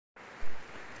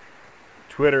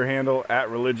Twitter handle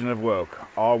 @religionofwoke,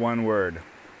 all one word.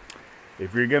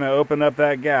 If you're going to open up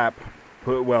that gap,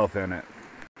 put wealth in it.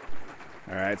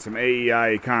 Alright, some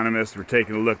AEI economists were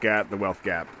taking a look at the wealth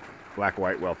gap,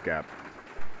 black-white wealth gap.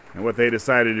 And what they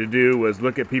decided to do was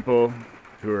look at people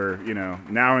who are,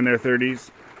 now in their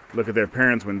 30s, look at their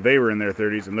parents when they were in their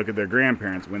 30s, and look at their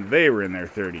grandparents when they were in their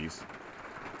 30s.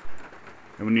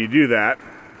 And when you do that,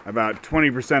 about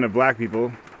 20% of black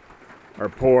people are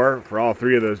poor for all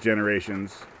three of those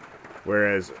generations,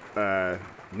 whereas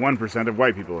 1% of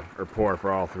white people are poor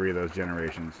for all three of those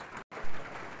generations.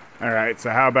 Alright, so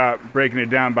how about breaking it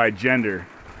down by gender?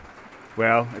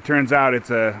 Well, it turns out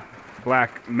it's a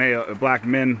black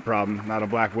men problem, not a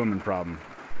black woman problem.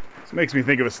 This makes me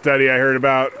think of a study I heard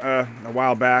about a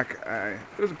while back.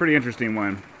 It was a pretty interesting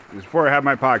one. It was before I had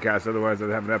my podcast, otherwise I'd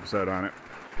have an episode on it.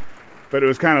 But it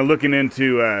was kind of looking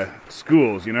into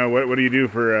schools, what do you do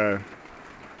for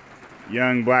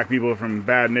young black people from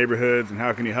bad neighborhoods and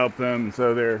how can you help them? And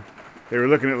so they were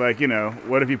looking at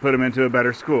what if you put them into a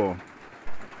better school?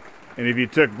 And if you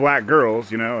took black girls,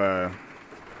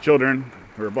 children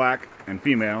who are black and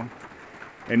female,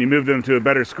 and you moved them to a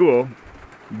better school,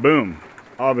 boom,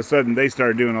 all of a sudden they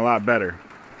started doing a lot better.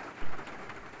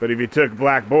 But if you took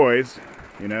black boys,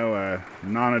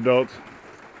 non-adult,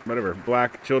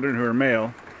 black children who are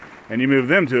male, and you moved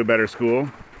them to a better school,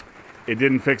 it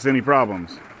didn't fix any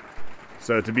problems.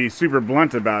 So to be super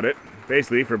blunt about it,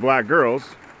 basically for black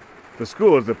girls, the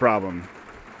school is the problem.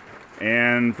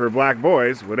 And for black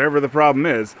boys, whatever the problem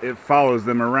is, it follows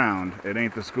them around. It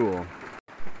ain't the school.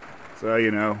 So,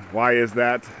 why is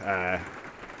that? I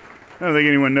don't think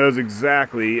anyone knows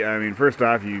exactly. I mean, first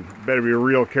off, you better be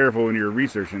real careful when you're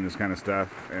researching this kind of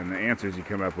stuff and the answers you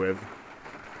come up with.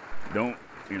 Don't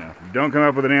come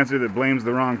up with an answer that blames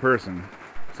the wrong person.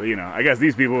 So, I guess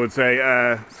these people would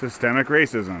say, systemic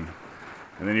racism.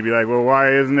 And then you'd be like, well,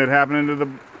 why isn't it happening to the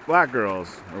black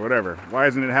girls or whatever? Why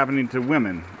isn't it happening to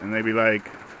women? And they'd be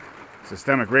like,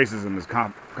 systemic racism is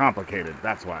complicated,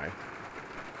 that's why.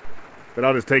 But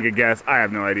I'll just take a guess. I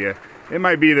have no idea. It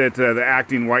might be that the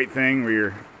acting white thing where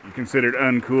you're considered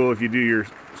uncool if you do your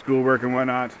schoolwork and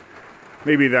whatnot.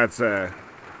 Maybe that's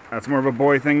more of a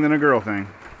boy thing than a girl thing.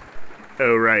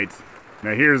 Oh, right.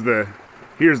 Now here's the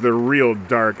real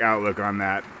dark outlook on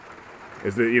that.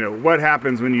 Is that, what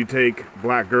happens when you take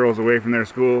black girls away from their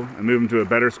school and move them to a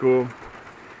better school?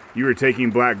 You are taking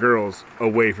black girls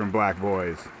away from black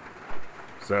boys.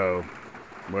 So,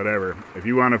 whatever. If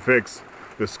you want to fix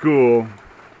the school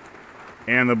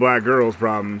and the black girls'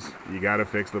 problems, you got to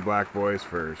fix the black boys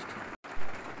first.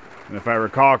 And if I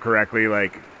recall correctly,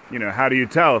 how do you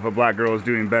tell if a black girl is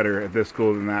doing better at this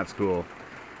school than that school?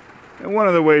 And one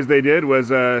of the ways they did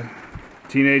was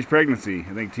teenage pregnancy.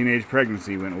 I think teenage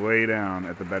pregnancy went way down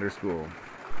at the better school.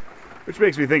 Which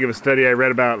makes me think of a study I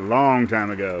read about a long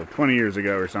time ago, 20 years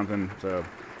ago or something. So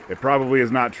it probably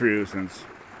is not true since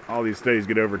all these studies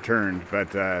get overturned.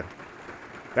 But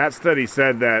that study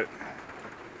said that,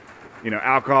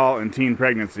 alcohol and teen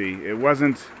pregnancy, it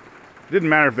didn't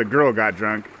matter if the girl got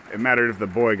drunk, it mattered if the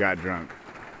boy got drunk.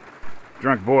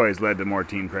 Drunk boys led to more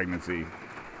teen pregnancy.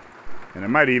 And it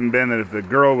might have even been that if the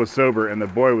girl was sober and the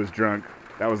boy was drunk,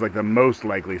 that was the most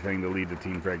likely thing to lead to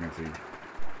teen pregnancy.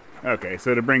 Okay,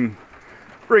 so to bring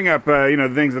up,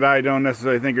 the things that I don't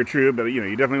necessarily think are true, but, you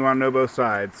definitely want to know both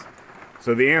sides.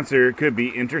 So the answer could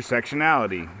be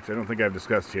intersectionality, which I don't think I've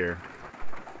discussed here.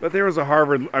 But there was a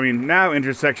now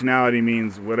intersectionality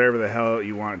means whatever the hell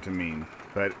you want it to mean.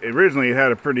 But originally it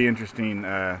had a pretty interesting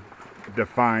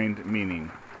defined meaning.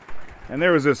 And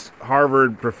there was this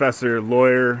Harvard professor,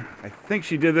 lawyer, I think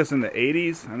she did this in the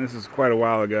 80s, and this is quite a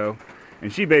while ago,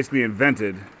 and she basically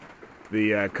invented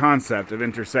the concept of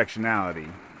intersectionality.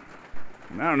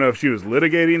 And I don't know if she was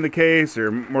litigating the case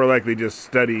or more likely just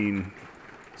studying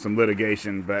some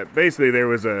litigation, but basically there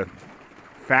was a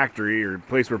factory or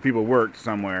place where people worked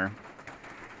somewhere,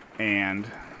 and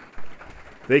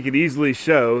they could easily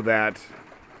show that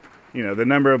the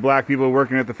number of black people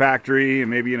working at the factory and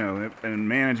maybe, in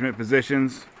management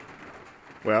positions,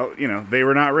 well, they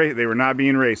were not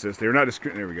being racist. They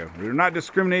were not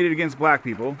discriminated against black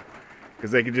people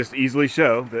because they could just easily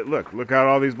show that, look at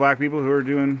all these black people who are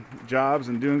doing jobs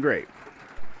and doing great.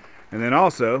 And then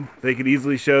also, they could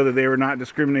easily show that they were not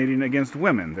discriminating against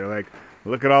women. They're like,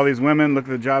 look at all these women, look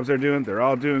at the jobs they're doing, they're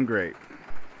all doing great.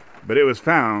 But it was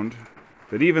found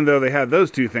that even though they had those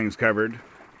two things covered,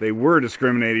 they were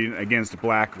discriminating against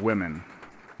black women.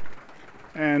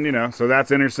 And, so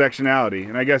that's intersectionality.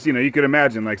 And I guess, you could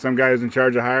imagine, some guy who's in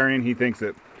charge of hiring, he thinks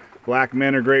that black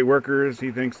men are great workers.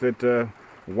 He thinks that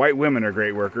white women are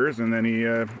great workers. And then he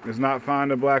is not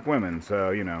fond of black women.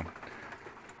 So,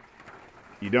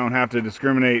 You don't have to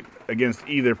discriminate against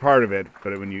either part of it,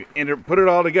 but when you put it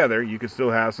all together, you could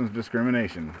still have some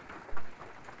discrimination.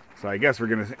 So I guess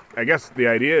the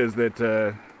idea is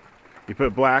that you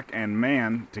put black and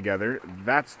man together,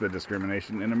 that's the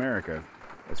discrimination in America.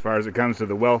 As far as it comes to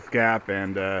the wealth gap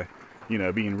and,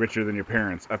 being richer than your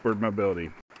parents, upward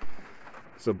mobility.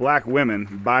 So black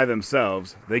women, by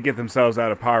themselves, they get themselves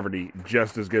out of poverty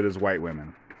just as good as white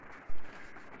women.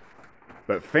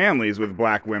 But families with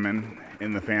black women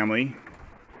in the family,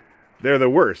 they're the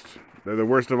worst. They're the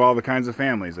worst of all the kinds of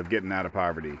families of getting out of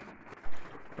poverty.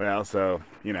 Well, so,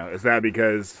 is that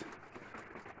because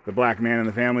the black man in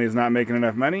the family is not making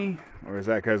enough money? Or is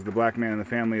that because the black man in the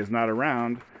family is not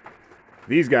around?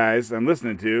 These guys I'm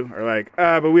listening to are like,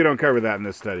 but we don't cover that in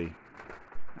this study.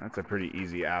 That's a pretty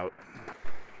easy out.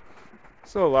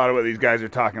 So a lot of what these guys are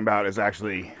talking about is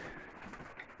actually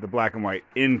the black and white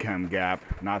income gap,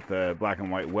 not the black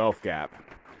and white wealth gap.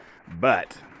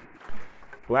 But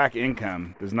black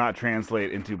income does not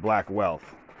translate into black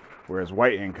wealth, whereas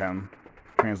white income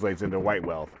translates into white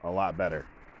wealth a lot better.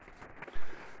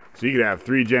 So you could have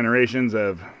 3 generations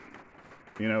of,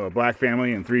 a black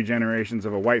family and 3 generations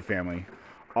of a white family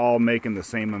all making the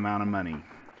same amount of money.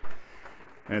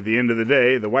 And at the end of the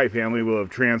day, the white family will have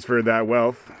transferred that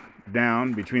wealth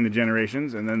down between the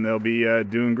generations, and then they'll be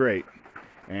doing great.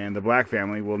 And the black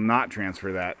family will not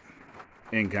transfer that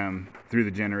income through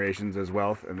the generations as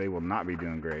wealth, and they will not be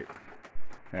doing great.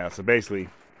 Yeah, so basically,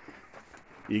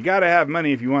 you got to have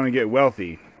money if you want to get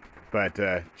wealthy, but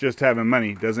just having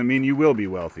money doesn't mean you will be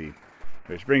wealthy.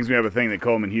 Which brings me up a thing that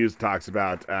Coleman Hughes talks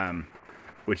about,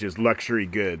 which is luxury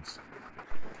goods.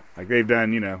 Like they've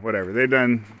done, they've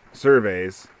done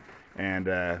surveys,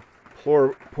 and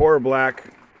poor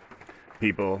black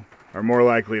people are more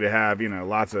likely to have,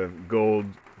 lots of gold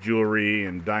jewelry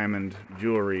and diamond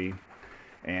jewelry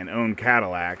and own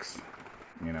Cadillacs,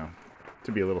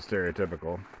 to be a little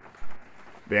stereotypical,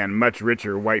 than much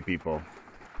richer white people.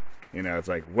 It's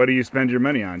like, what do you spend your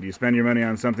money on? Do you spend your money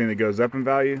on something that goes up in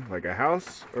value, like a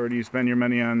house? Or do you spend your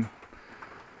money on,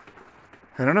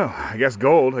 I don't know, I guess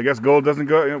gold. I guess gold doesn't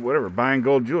go, whatever, buying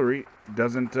gold jewelry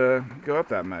doesn't go up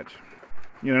that much.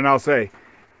 And I'll say,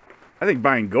 I think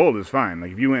buying gold is fine.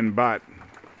 Like if you went and bought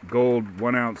gold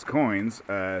 1-ounce coins,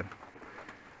 for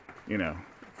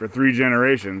 3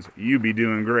 generations, you'd be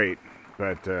doing great.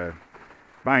 But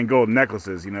buying gold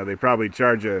necklaces, they probably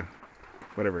charge you,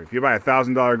 whatever. If you buy a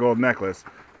 $1,000 gold necklace,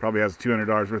 probably has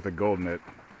 $200 worth of gold in it.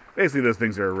 Basically, those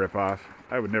things are a ripoff.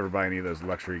 I would never buy any of those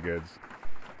luxury goods.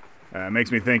 It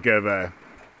makes me think of the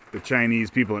Chinese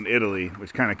people in Italy,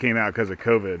 which kind of came out because of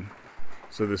COVID.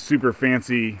 So the super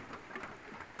fancy,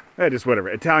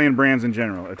 Italian brands in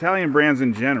general. Italian brands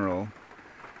in general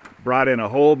brought in a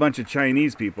whole bunch of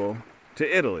Chinese people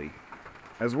to Italy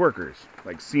as workers,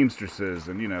 like seamstresses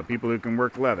and, people who can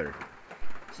work leather.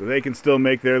 So they can still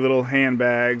make their little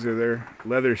handbags or their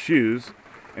leather shoes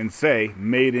and say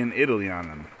made in Italy on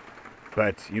them.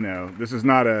 But, this is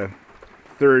not a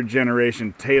 3rd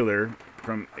generation tailor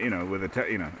from, with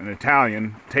an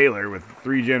Italian tailor with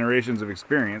 3 generations of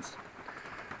experience.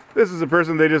 This is a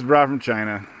person they just brought from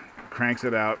China, cranks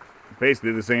it out,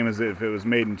 basically the same as if it was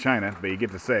made in China, but you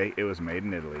get to say it was made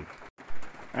in Italy.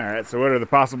 All right, so what are the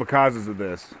possible causes of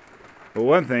this? Well,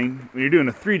 one thing, when you're doing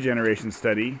a 3-generation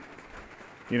study,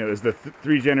 is the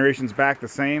 3 generations back the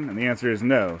same? And the answer is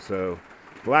no. So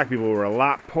black people were a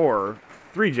lot poorer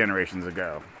 3 generations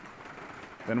ago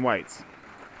than whites.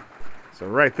 So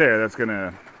right there, that's going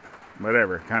to,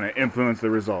 kind of influence the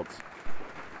results.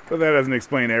 But that doesn't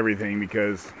explain everything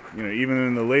because, even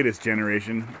in the latest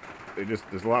generation,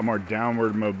 there's a lot more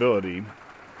downward mobility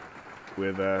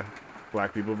with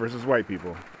black people versus white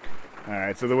people. All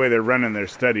right, so the way they're running their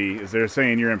study is they're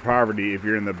saying you're in poverty if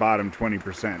you're in the bottom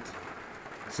 20%.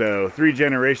 So 3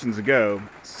 generations ago,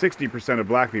 60% of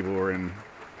black people were in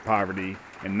poverty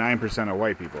and 9% of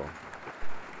white people.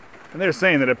 And they're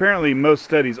saying that apparently most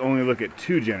studies only look at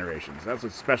 2 generations. That's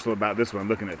what's special about this one,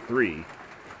 looking at 3.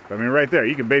 But right there,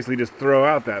 you can basically just throw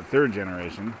out that 3rd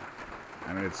generation.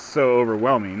 It's so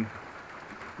overwhelming,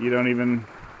 you don't even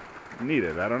need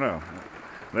it. I don't know.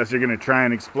 Unless you're going to try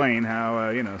and explain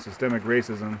how, systemic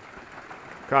racism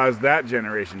caused that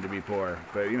generation to be poor.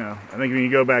 But, I think when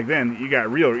you go back then, you got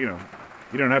real, you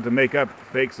don't have to make up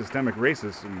fake systemic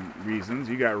racism reasons.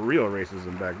 You got real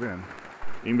racism back then.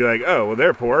 You can be like, oh, well,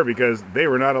 they're poor because they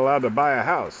were not allowed to buy a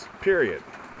house, period.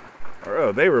 Or,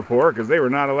 oh, they were poor because they were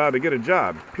not allowed to get a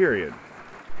job, period.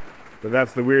 But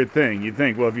that's the weird thing. You'd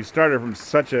think, well, if you started from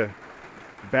such a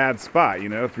bad spot,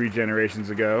 3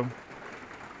 generations ago,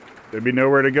 there'd be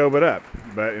nowhere to go but up.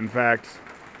 But in fact,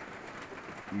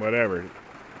 whatever.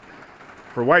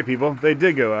 for white people, they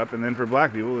did go up, and then for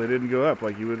black people, they didn't go up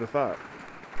like you would have thought.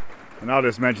 And I'll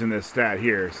just mention this stat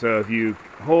here. So if you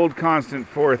hold constant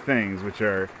 4 things, which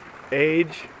are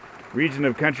age, region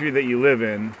of country that you live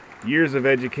in, years of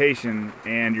education,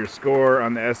 and your score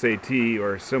on the SAT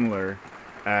or similar,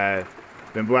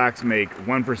 then blacks make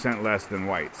 1% less than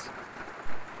whites.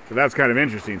 So that's kind of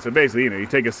interesting. So basically, you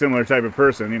take a similar type of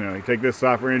person, you take this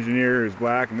software engineer who's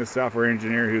black and this software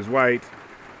engineer who's white,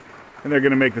 and they're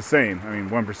going to make the same.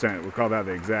 1%, we'll call that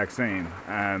the exact same.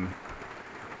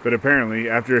 But apparently,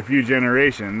 after a few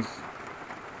generations,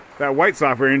 that white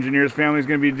software engineer's family is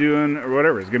going to be doing, or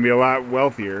whatever, it's going to be a lot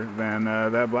wealthier than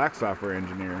that black software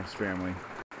engineer's family.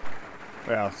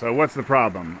 Well, so what's the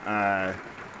problem?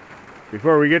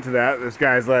 Before we get to that, this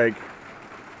guy's like,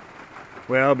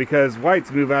 well, because whites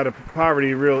move out of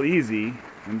poverty real easy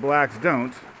and blacks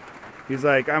don't, he's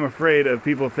like, I'm afraid of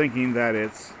people thinking that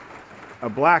it's a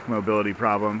black mobility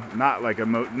problem,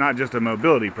 not just a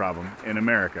mobility problem in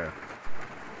America.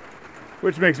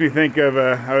 Which makes me think of,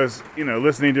 I was,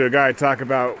 listening to a guy talk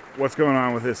about what's going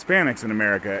on with Hispanics in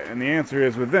America, and the answer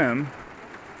is with them,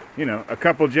 a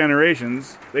couple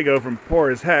generations, they go from poor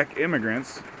as heck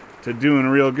immigrants to doing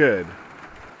real good.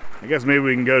 I guess maybe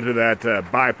we can go to that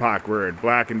BIPOC word,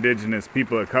 black, indigenous,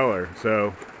 people of color.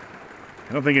 So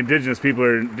I don't think indigenous people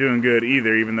are doing good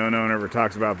either, even though no one ever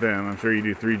talks about them. I'm sure you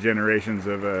do 3 generations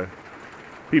of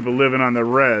people living on the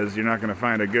res, you're not going to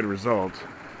find a good result.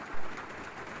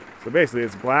 So basically,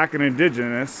 it's black and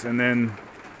indigenous, and then,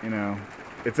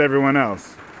 it's everyone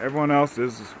else. Everyone else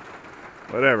is,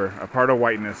 whatever, a part of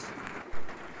whiteness.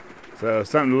 So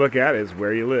something to look at is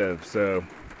where you live. So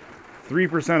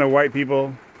 3% of white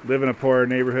people live in a poor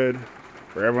neighborhood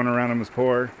where everyone around them is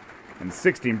poor, and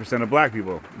 16% of black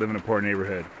people live in a poor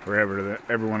neighborhood where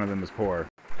every one of them is poor.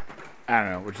 I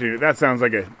don't know. That sounds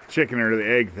like a chicken or the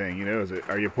egg thing,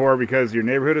 Are you poor because your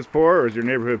neighborhood is poor, or is your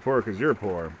neighborhood poor because you're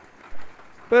poor?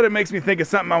 But it makes me think of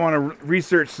something I want to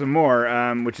research some more,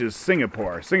 which is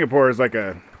Singapore. Singapore is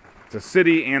it's a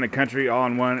city and a country all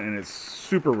in one, and it's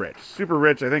super rich. Super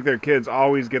rich. I think their kids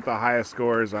always get the highest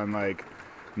scores on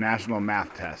national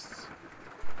math tests.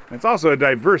 And it's also a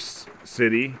diverse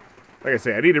city. Like I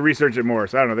say, I need to research it more.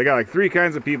 So I don't know. They got 3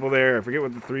 kinds of people there. I forget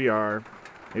what the 3 are.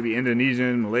 Maybe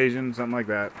Indonesian, Malaysian, something like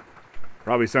that.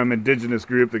 Probably some indigenous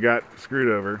group that got screwed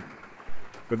over.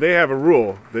 But they have a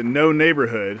rule that no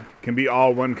neighborhood can be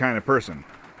all one kind of person.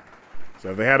 So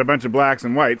if they had a bunch of blacks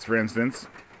and whites, for instance,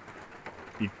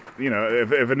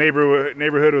 if a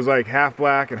neighborhood was half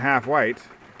black and half white,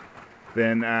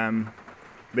 then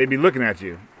they'd be looking at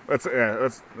you. Let's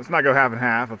not go half and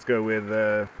half. Let's go with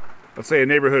let's say a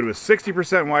neighborhood was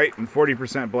 60% white and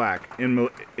 40% black in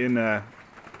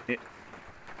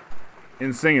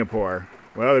Singapore.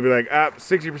 Well, they'd be like,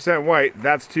 60% white,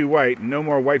 that's too white. No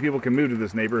more white people can move to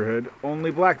this neighborhood. Only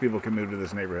black people can move to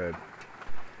this neighborhood.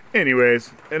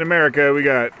 Anyways, in America, we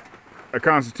got a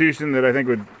constitution that I think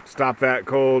would stop that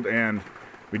cold, and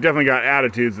we definitely got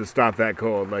attitudes that stop that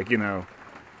cold.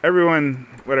 Everyone,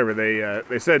 whatever,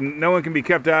 they said no one can be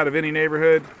kept out of any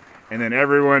neighborhood, and then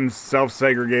everyone's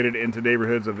self-segregated into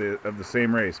neighborhoods of the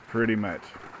same race, pretty much.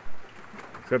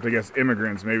 Except, I guess,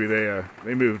 immigrants, maybe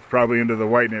they moved probably into the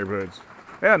white neighborhoods.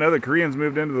 Yeah, no, the Koreans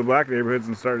moved into the black neighborhoods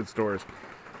and started stores.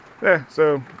 Yeah,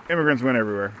 so immigrants went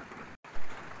everywhere.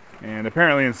 And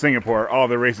apparently in Singapore, all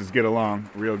the races get along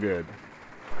real good.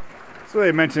 So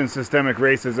they mentioned systemic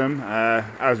racism.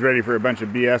 I was ready for a bunch of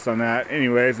BS on that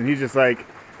anyways, and he's just like,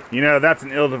 that's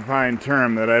an ill-defined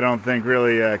term that I don't think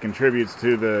really contributes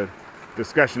to the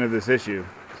discussion of this issue.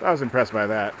 So I was impressed by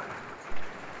that.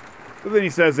 But then he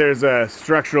says there's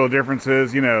structural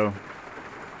differences,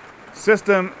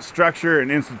 system, structure, and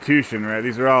institution, right?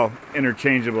 These are all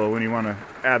interchangeable when you want to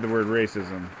add the word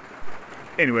racism.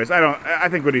 Anyways, I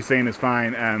think what he's saying is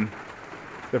fine.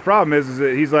 The problem is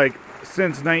that he's like,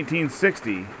 since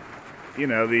 1960,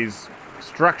 these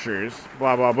structures,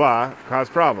 blah, blah, blah, cause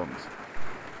problems.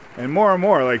 And more,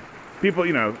 people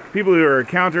who are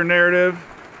counter-narrative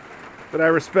that I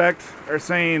respect are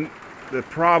saying the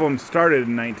problem started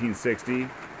in 1960,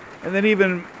 and then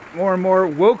even more and more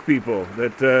woke people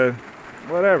that,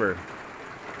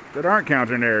 that aren't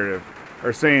counter-narrative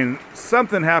are saying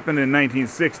something happened in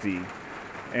 1960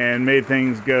 and made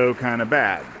things go kind of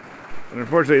bad. And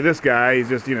unfortunately, this guy, he's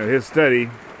just, his study,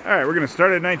 all right, we're going to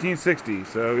start at 1960,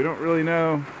 so we don't really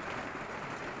know,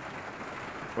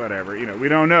 we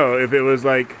don't know if it was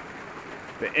the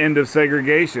end of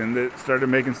segregation that started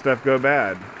making stuff go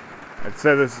bad. I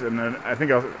said this, and I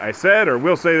think I said or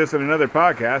will say this in another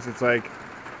podcast. It's like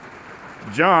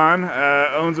John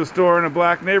owns a store in a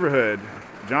black neighborhood.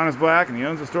 John is black and he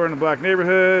owns a store in a black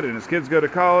neighborhood and his kids go to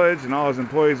college and all his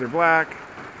employees are black.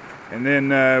 And then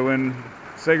when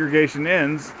segregation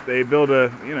ends, they build a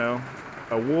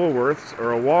Woolworths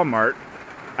or a Walmart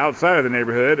outside of the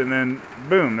neighborhood, and then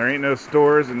boom, there ain't no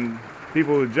stores and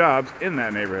people with jobs in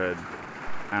that neighborhood.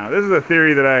 Now, this is a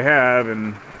theory that I have,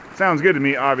 and it sounds good to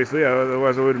me, obviously,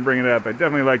 otherwise I wouldn't bring it up. I'd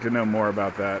definitely like to know more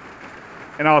about that.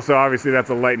 And also, obviously, that's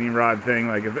a lightning rod thing.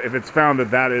 Like, if it's found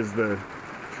that that is the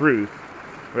truth,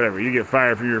 whatever, you get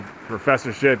fired from your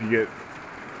professorship, I don't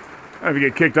know if you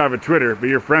get kicked off of Twitter, but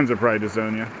your friends will probably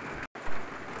disown you.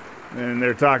 And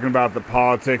they're talking about the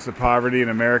politics of poverty in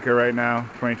America right now,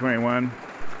 2021.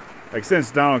 Like,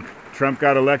 since Donald Trump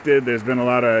got elected, there's been a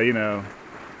lot of,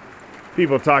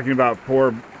 people talking about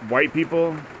poor white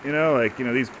people,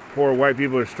 these poor white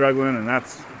people are struggling, and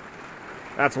that's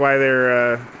why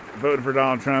they're voting for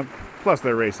Donald Trump. Plus,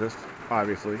 they're racist,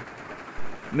 obviously.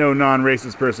 No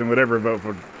non-racist person would ever vote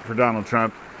for Donald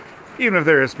Trump, even if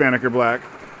they're Hispanic or black.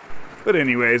 But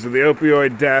anyways, with the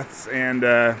opioid deaths and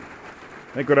I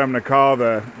think what I'm going to call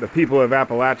the people of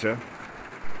Appalachia.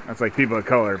 That's like people of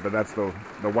color, but that's the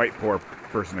white poor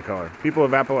person of color. People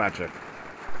of Appalachia.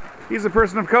 He's a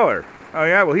person of color. Oh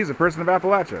yeah, well he's a person of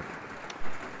Appalachia.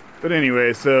 But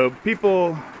anyway, so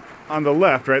people on the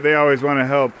left, right, they always want to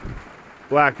help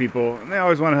black people, and they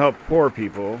always want to help poor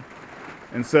people.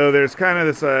 And so there's kind of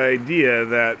this idea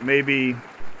that maybe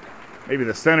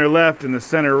the center left and the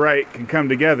center right can come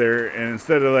together, and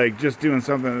instead of like just doing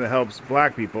something that helps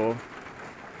black people,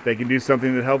 they can do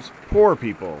something that helps poor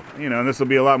people, and this will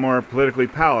be a lot more politically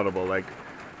palatable. Like,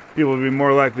 people will be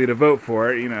more likely to vote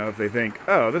for it, if they think,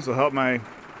 oh, this will help my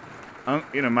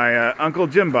Uncle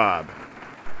Jim Bob.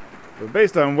 But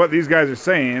based on what these guys are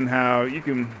saying, how you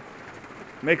can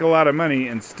make a lot of money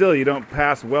and still you don't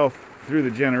pass wealth through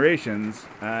the generations,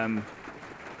 I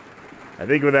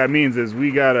think what that means is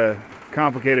we got a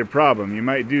complicated problem. You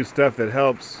might do stuff that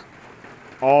helps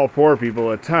all poor people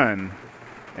a ton,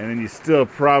 and then you still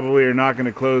probably are not going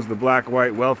to close the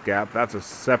black-white wealth gap. That's a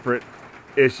separate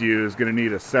issue. Is going to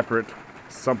need a separate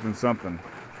something.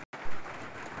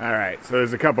 All right, so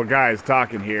there's a couple guys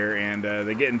talking here, and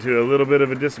they get into a little bit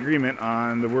of a disagreement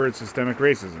on the word systemic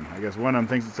racism. I guess one of them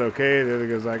thinks it's okay, the other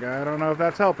guy's like, I don't know if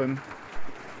that's helping.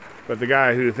 But the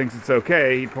guy who thinks it's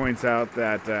okay, he points out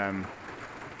that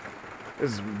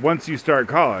this is once you start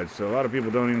college, so a lot of people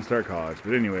don't even start college.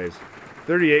 But anyways,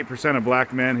 38% of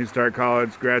black men who start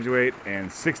college graduate, and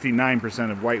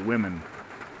 69% of white women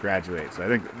graduate. So I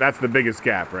think that's the biggest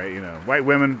gap, right? White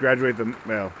women graduate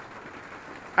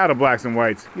out of blacks and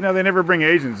whites. They never bring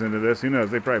Asians into this. Who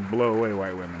knows? They probably blow away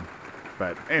white women.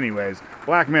 But anyways,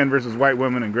 black men versus white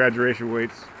women and graduation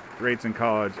rates in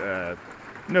college,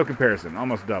 no comparison,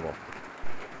 almost double.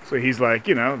 So he's like,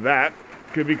 that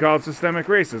could be called systemic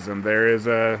racism. There is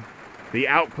the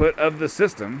output of the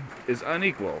system is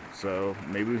unequal, so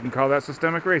maybe we can call that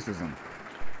systemic racism.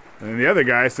 And then the other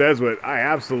guy says what I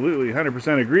absolutely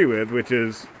 100% agree with, which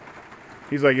is,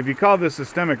 he's like, if you call this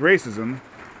systemic racism,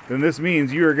 then this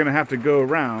means you are going to have to go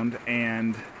around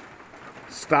and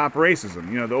stop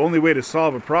racism. The only way to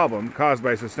solve a problem caused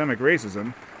by systemic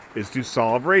racism is to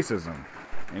solve racism.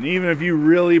 And even if you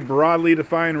really broadly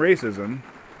define racism,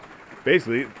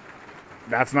 basically,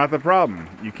 that's not the problem.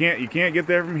 You can't get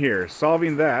there from here.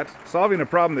 Solving a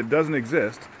problem that doesn't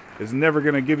exist is never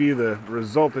going to give you the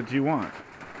result that you want.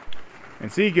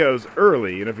 And so he goes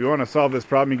early, and if you want to solve this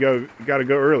problem, you got to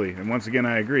go early. And once again,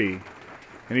 I agree.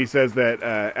 And he says that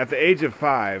at the age of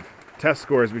 5, test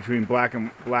scores between blacks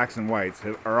and whites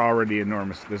are already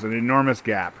enormous. There's an enormous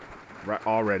gap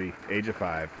already, age of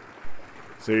 5.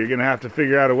 So you're going to have to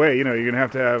figure out a way. You're going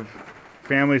to have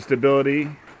family stability,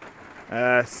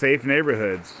 safe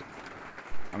neighborhoods.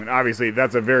 I mean, obviously,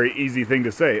 that's a very easy thing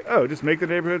to say. Oh, just make the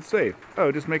neighborhood safe.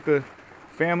 Oh, just make the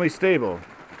family stable.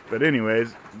 But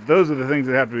anyways, those are the things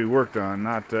that have to be worked on,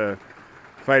 not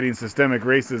fighting systemic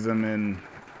racism in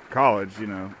college,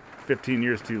 15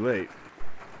 years too late.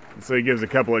 And so he gives a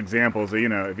couple examples of,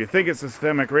 if you think it's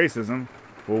systemic racism,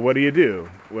 well, what do?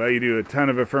 Well, you do a ton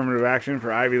of affirmative action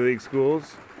for Ivy League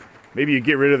schools. Maybe you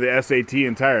get rid of the SAT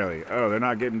entirely. Oh, they're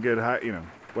not getting good,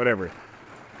 whatever.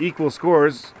 Equal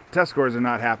scores, test scores are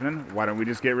not happening. Why don't we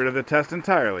just get rid of the test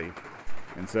entirely?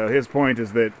 And so his point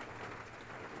is that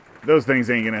those things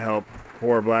ain't going to help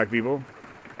poor black people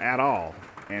at all.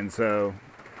 And so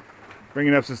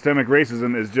bringing up systemic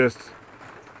racism is just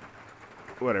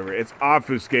whatever. It's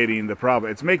obfuscating the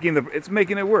problem. It's making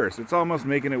it worse. It's almost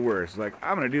making it worse. Like,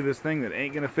 I'm going to do this thing that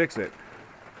ain't going to fix it.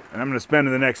 And I'm going to spend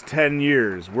the next 10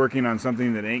 years working on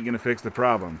something that ain't going to fix the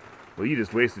problem. Well, you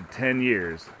just wasted 10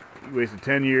 years. You wasted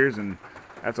 10 years and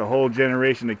That's a whole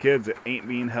generation of kids that ain't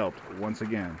being helped once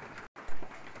again.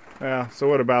 Well, so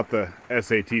what about the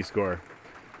SAT score?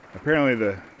 Apparently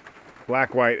the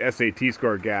black-white SAT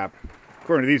score gap,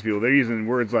 according to these people, they're using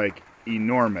words like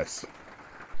enormous.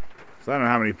 So I don't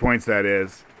know how many points that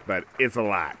is, but it's a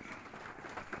lot.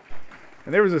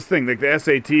 And there was this thing, like the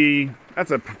SAT,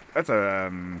 that's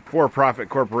a for-profit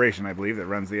corporation, I believe, that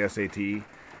runs the SAT.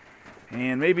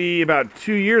 And maybe about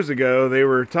 2 years ago, they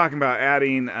were talking about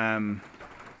adding an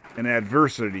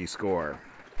adversity score,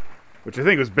 which I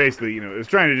think was basically, it was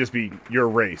trying to just be your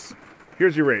race.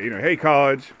 Here's your race, hey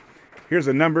college, here's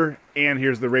a number, and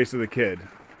here's the race of the kid,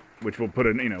 which we'll put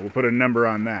a number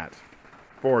on that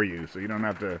for you, so you don't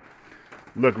have to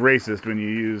look racist when you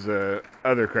use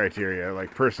other criteria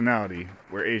like personality,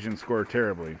 where Asians score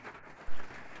terribly.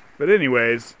 But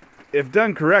anyways, if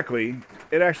done correctly,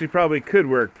 it actually probably could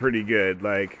work pretty good.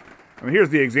 Like, here's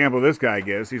the example this guy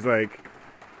gives. He's like,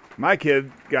 my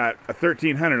kid got a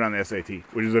 1300 on the SAT,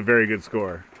 which is a very good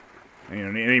score.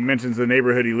 And he mentions the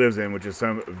neighborhood he lives in, which is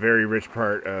some very rich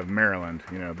part of Maryland,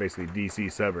 basically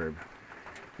DC suburb.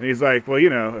 And he's like, well,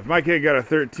 if my kid got a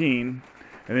 13,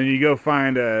 and then you go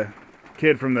find a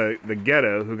kid from the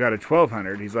ghetto who got a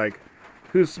 1200, he's like,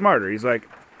 who's smarter? He's like,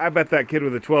 I bet that kid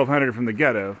with a 1200 from the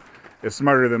ghetto is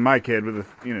smarter than my kid with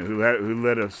who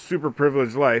led a super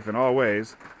privileged life in all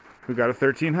ways, who got a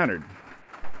 1300.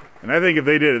 And I think if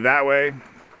they did it that way,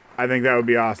 I think that would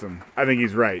be awesome. I think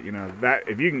he's right. That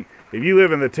if you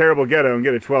live in the terrible ghetto and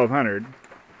get a 1200,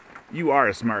 you are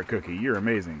a smart cookie. You're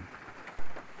amazing.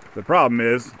 The problem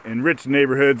is, in rich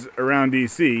neighborhoods around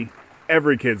DC,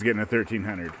 every kid's getting a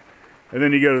 1300. And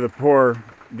then you go to the poor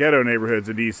ghetto neighborhoods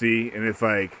of DC, and it's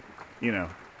like,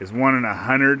 is 1 in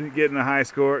 100 getting a high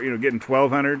score? Getting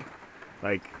 1200?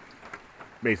 Like,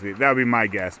 basically, that would be my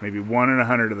guess. Maybe 1 in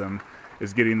 100 of them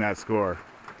is getting that score.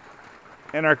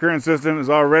 And our current system is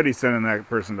already sending that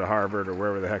person to Harvard or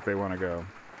wherever the heck they want to go.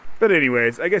 But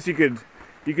anyways, I guess you could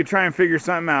try and figure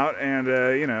something out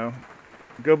and,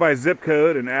 go by zip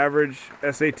code and average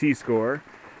SAT score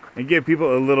and give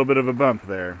people a little bit of a bump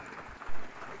there.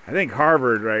 I think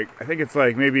Harvard, right? I think it's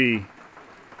like maybe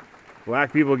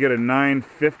black people get a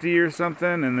 950 or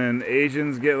something, and then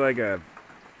Asians get like a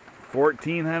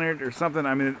 1400 or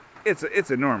something.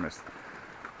 It's enormous.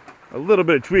 A little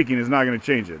bit of tweaking is not going to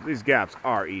change it. These gaps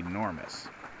are enormous.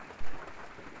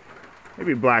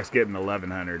 Maybe blacks get an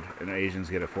 1100 and Asians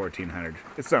get a 1400.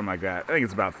 It's something like that. I think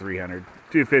it's about 300.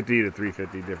 250 to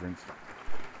 350 difference.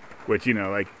 Which,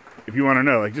 like, if you want to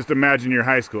know, like, just imagine your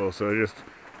high school. So just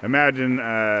imagine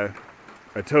a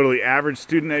totally average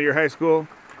student at your high school,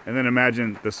 and then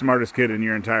imagine the smartest kid in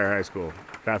your entire high school.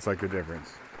 That's like the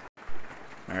difference.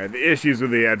 All right, the issues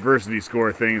with the adversity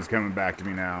score thing is coming back to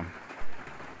me now.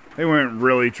 They weren't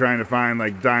really trying to find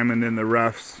like diamond in the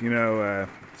roughs,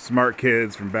 smart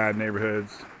kids from bad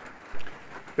neighborhoods.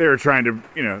 They were trying to,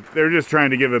 they were just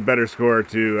trying to give a better score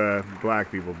to black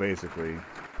people, basically.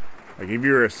 Like if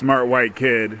you were a smart white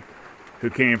kid who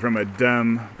came from a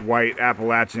dumb white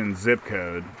Appalachian zip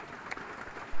code,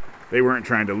 they weren't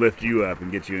trying to lift you up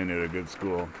and get you into a good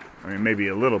school. Maybe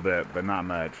a little bit, but not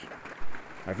much.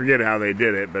 I forget how they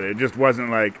did it, but it just wasn't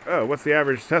like, oh, what's the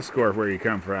average test score of where you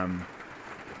come from?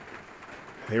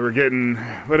 They were getting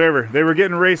whatever. They were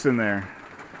getting race in there.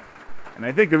 And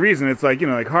I think the reason it's like,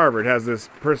 like Harvard has this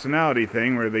personality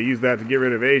thing where they use that to get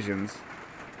rid of Asians.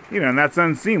 And that's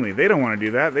unseemly. They don't want to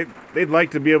do that. They'd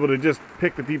like to be able to just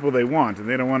pick the people they want, and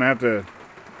they don't want to have to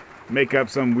make up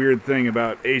some weird thing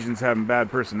about Asians having bad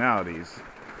personalities.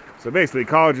 So basically,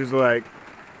 colleges are like,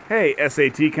 hey,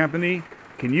 SAT company,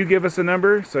 can you give us a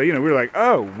number? So, we're like,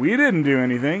 oh, we didn't do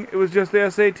anything. It was just the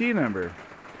SAT number.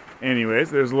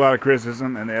 Anyways, there's a lot of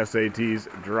criticism, and the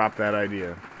SATs dropped that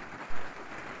idea.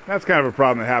 That's kind of a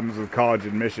problem that happens with college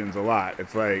admissions a lot.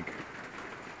 It's like,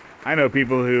 I know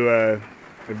people who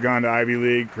have gone to Ivy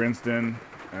League, Princeton,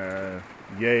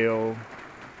 Yale.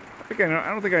 I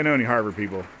don't think I know any Harvard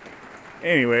people.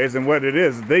 Anyways, and what it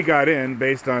is, they got in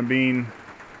based on being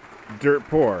dirt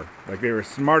poor. Like they were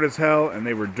smart as hell, and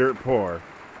they were dirt poor.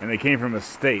 And they came from a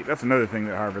state. That's another thing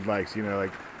that Harvard likes,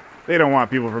 like they don't want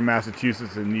people from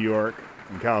Massachusetts and New York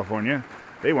and California.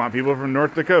 They want people from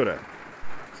North Dakota.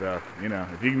 So,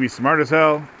 if you can be smart as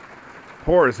hell,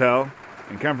 poor as hell,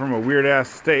 and come from a weird-ass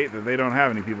state that they don't have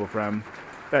any people from,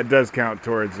 that does count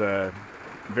towards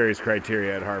various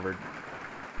criteria at Harvard.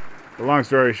 But long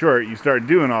story short, you start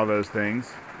doing all those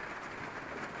things.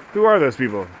 Who are those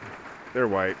people? They're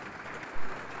white.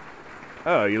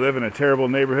 Oh, you live in a terrible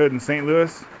neighborhood in St.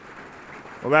 Louis?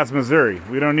 Well, that's Missouri.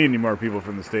 We don't need any more people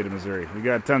from the state of Missouri. We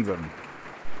got tons of them.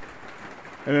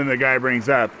 And then the guy brings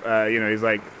up, he's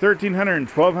like, 1,300 and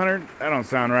 1,200? That don't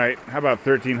sound right. How about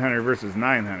 1,300 versus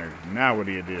 900? Now what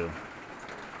do you do?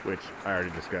 Which I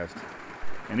already discussed.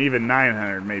 And even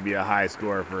 900 may be a high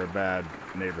score for a bad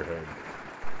neighborhood.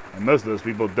 And most of those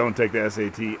people don't take the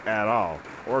SAT at all,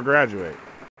 or graduate.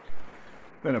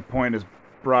 Then a point is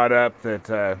brought up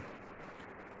that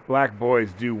black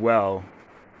boys do well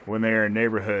when they are in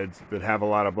neighborhoods that have a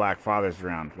lot of black fathers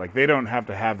around. Like, they don't have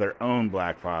to have their own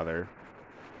black father,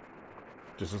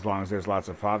 just as long as there's lots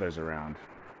of fathers around.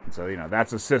 And so,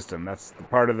 that's a system. That's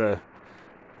part of the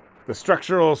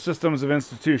structural systems of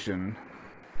institution.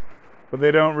 But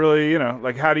they don't really,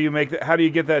 like, how do you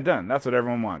get that done? That's what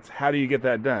everyone wants. How do you get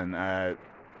that done?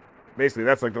 Basically,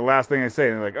 that's like the last thing I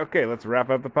say. And they're like, okay, let's wrap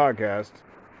up the podcast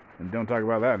and don't talk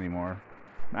about that anymore.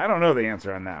 I don't know the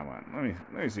answer on that one.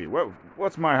 Let me see.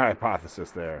 What's my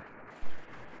hypothesis there?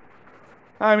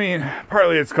 I mean,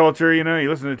 partly it's culture, you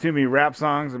listen to too many rap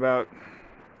songs about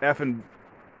effing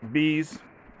bees.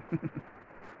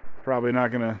 Probably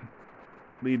not going to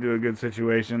lead to a good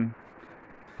situation.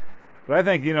 But I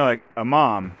think, like a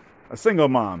single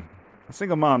mom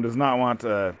does not want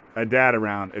a dad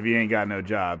around if you ain't got no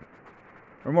job.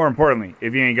 Or more importantly,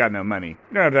 if you ain't got no money.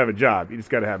 You don't have to have a job, you just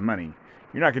got to have money.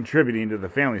 You're not contributing to the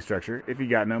family structure if you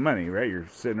got no money, right? You're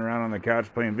sitting around on the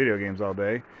couch playing video games all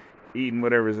day, eating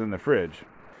whatever's in the fridge.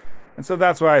 And so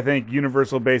that's why I think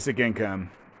universal basic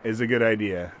income is a good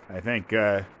idea. I think,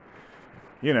 if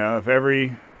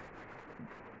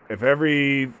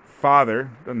every father,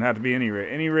 doesn't have to be any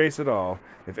race at all,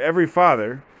 if every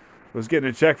father was getting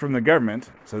a check from the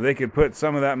government so they could put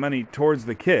some of that money towards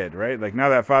the kid, right? Like, now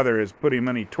that father is putting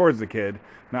money towards the kid,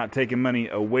 not taking money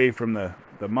away from the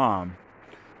mom.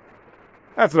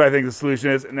 That's what I think the solution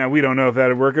is. Now, we don't know if that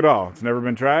would work at all. It's never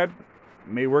been tried.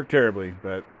 It may work terribly,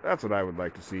 but that's what I would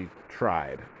like to see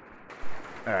tried.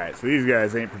 All right, so these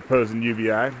guys ain't proposing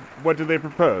UBI. What do they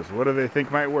propose? What do they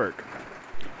think might work?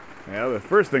 Well, the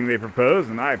first thing they propose,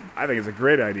 and I think it's a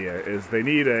great idea, is they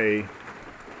need the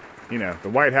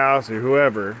White House or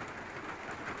whoever,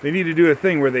 they need to do a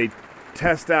thing where they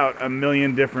test out a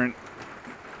million different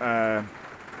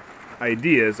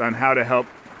ideas on how to help,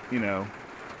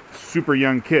 super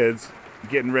young kids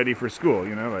getting ready for school,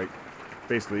 like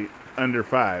basically under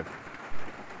 5.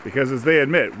 Because as they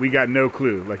admit, we got no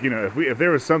clue. Like, if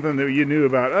there was something that you knew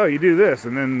about, oh, you do this,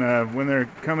 and then when they're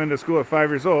coming to school at 5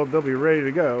 years old, they'll be ready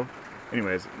to go.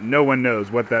 Anyways, no one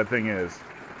knows what that thing is.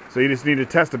 So you just need to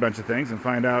test a bunch of things and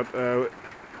find out,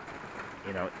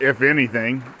 if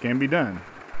anything can be done.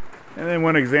 And then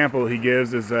one example he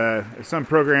gives is some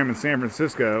program in San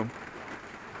Francisco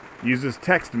uses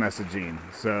text messaging.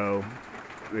 So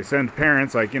they send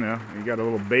parents, like, you got a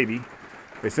little baby,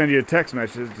 they send you a text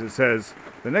message that says,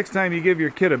 the next time you give your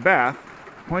kid a bath,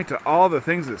 point to all the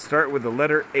things that start with the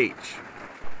letter H.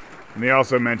 And they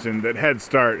also mentioned that Head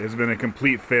Start has been a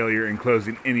complete failure in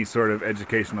closing any sort of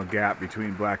educational gap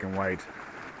between black and white.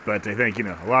 But I think,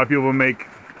 a lot of people make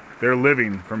their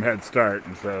living from Head Start,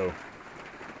 and so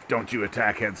don't you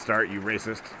attack Head Start, you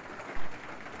racist.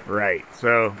 Right,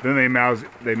 so then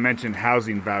they mentioned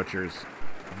housing vouchers.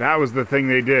 That was the thing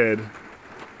they did,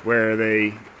 where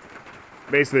they're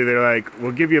like,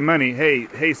 we'll give you money.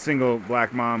 Hey, single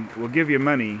black mom, we'll give you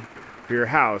money for your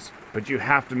house, but you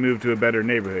have to move to a better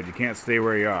neighborhood. You can't stay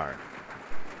where you are.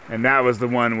 And that was the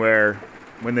one where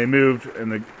when they moved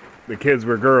and the kids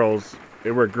were girls,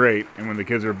 it worked great. And when the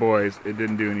kids were boys, it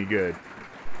didn't do any good.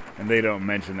 And they don't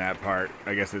mention that part.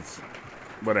 I guess it's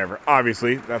whatever.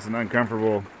 Obviously, that's an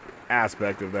uncomfortable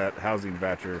aspect of that housing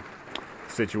voucher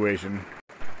situation.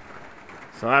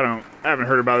 So I haven't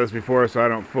heard about this before, so I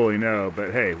don't fully know.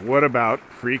 But hey, what about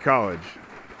free college?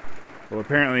 Well,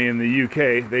 apparently in the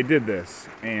UK, they did this,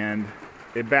 and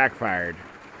it backfired.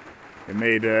 It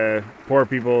made poor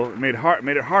people, made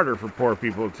it harder for poor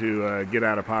people to get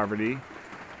out of poverty,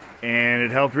 and it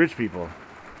helped rich people.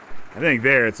 I think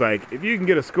there, it's like, if you can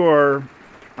get a score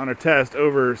on a test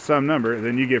over some number,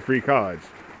 then you get free college.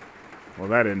 Well,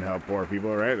 that didn't help poor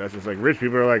people, right? That's just like, rich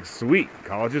people are like, sweet,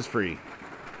 college is free.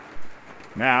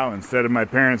 Now, instead of my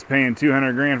parents paying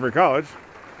 $200,000 for college,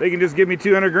 they can just give me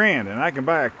 $200,000 and I can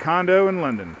buy a condo in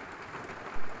London.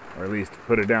 Or at least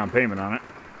put a down payment on it.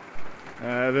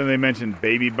 Then they mentioned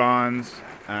baby bonds.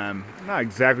 I'm not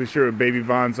exactly sure what baby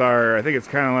bonds are. I think it's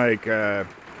kind of like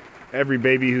every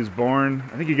baby who's born.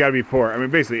 I think you got to be poor. I mean,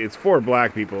 basically, it's for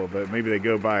black people, but maybe they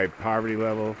go by poverty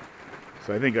level.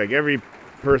 So I think like every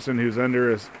person who's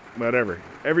under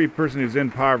every person who's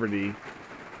in poverty,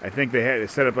 I think they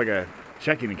set up like a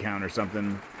checking account or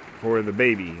something for the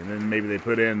baby, and then maybe they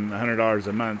put in $100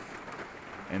 a month,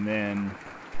 and then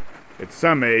at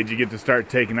some age you get to start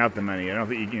taking out the money. I don't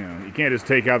think you can't just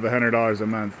take out the $100 a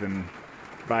month and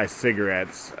buy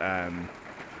cigarettes.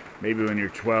 Maybe when you're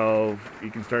 12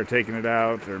 you can start taking it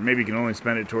out, or maybe you can only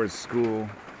spend it towards school.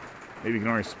 Maybe you can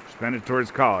only spend it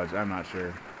towards college. I'm not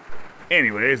sure.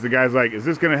 Anyways, the guy's like, is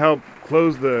this going to help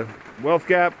close the wealth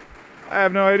gap? I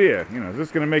have no idea. Is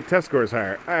this going to make test scores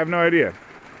higher? I have no idea.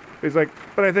 He's like,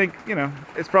 but I think,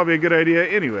 it's probably a good idea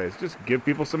anyways. Just give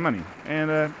people some money.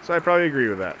 And so I probably agree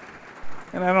with that.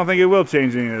 And I don't think it will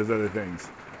change any of those other things.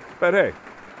 But hey,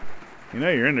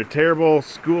 you're in a terrible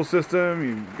school system.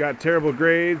 You've got terrible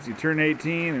grades. You turn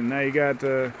 18 and now you got,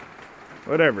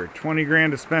 20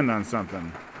 grand to spend on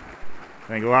something. I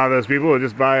think a lot of those people will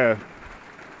just buy a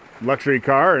luxury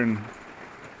car and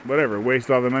waste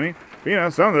all the money.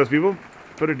 But, some of those people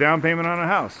put a down payment on a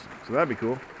house. So that'd be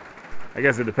cool. I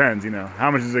guess it depends,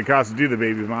 how much does it cost to do the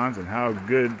baby bonds and how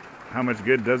much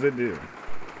good does it do?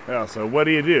 Well, so what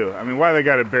do you do? I mean, why they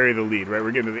got to bury the lead, right?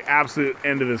 We're getting to the absolute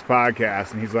end of this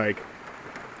podcast, and he's like,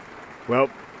 well,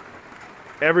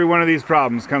 every one of these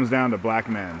problems comes down to black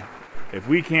men. If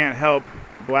we can't help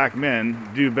black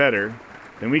men do better,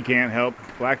 then we can't help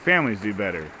black families do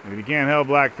better. And if you can't help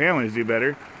black families do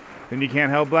better, then you can't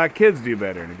help black kids do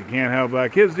better. And if you can't help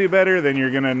black kids do better, then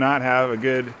you're going to not have a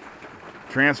good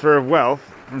transfer of wealth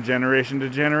from generation to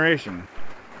generation.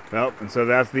 Well, and so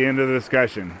that's the end of the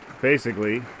discussion.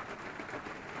 Basically,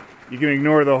 you can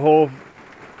ignore the whole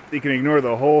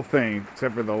thing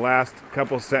except for the last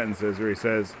couple sentences where he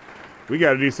says, we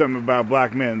got to do something about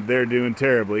black men. They're doing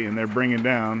terribly and they're bringing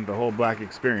down the whole black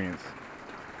experience.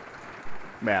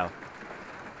 Well,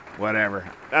 whatever.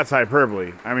 That's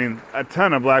hyperbole. I mean, a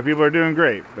ton of black people are doing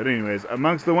great. But anyways,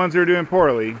 amongst the ones who are doing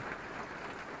poorly,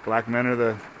 black men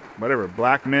are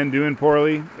black men doing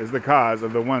poorly is the cause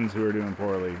of the ones who are doing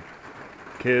poorly.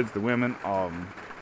 Kids, the women, all of them.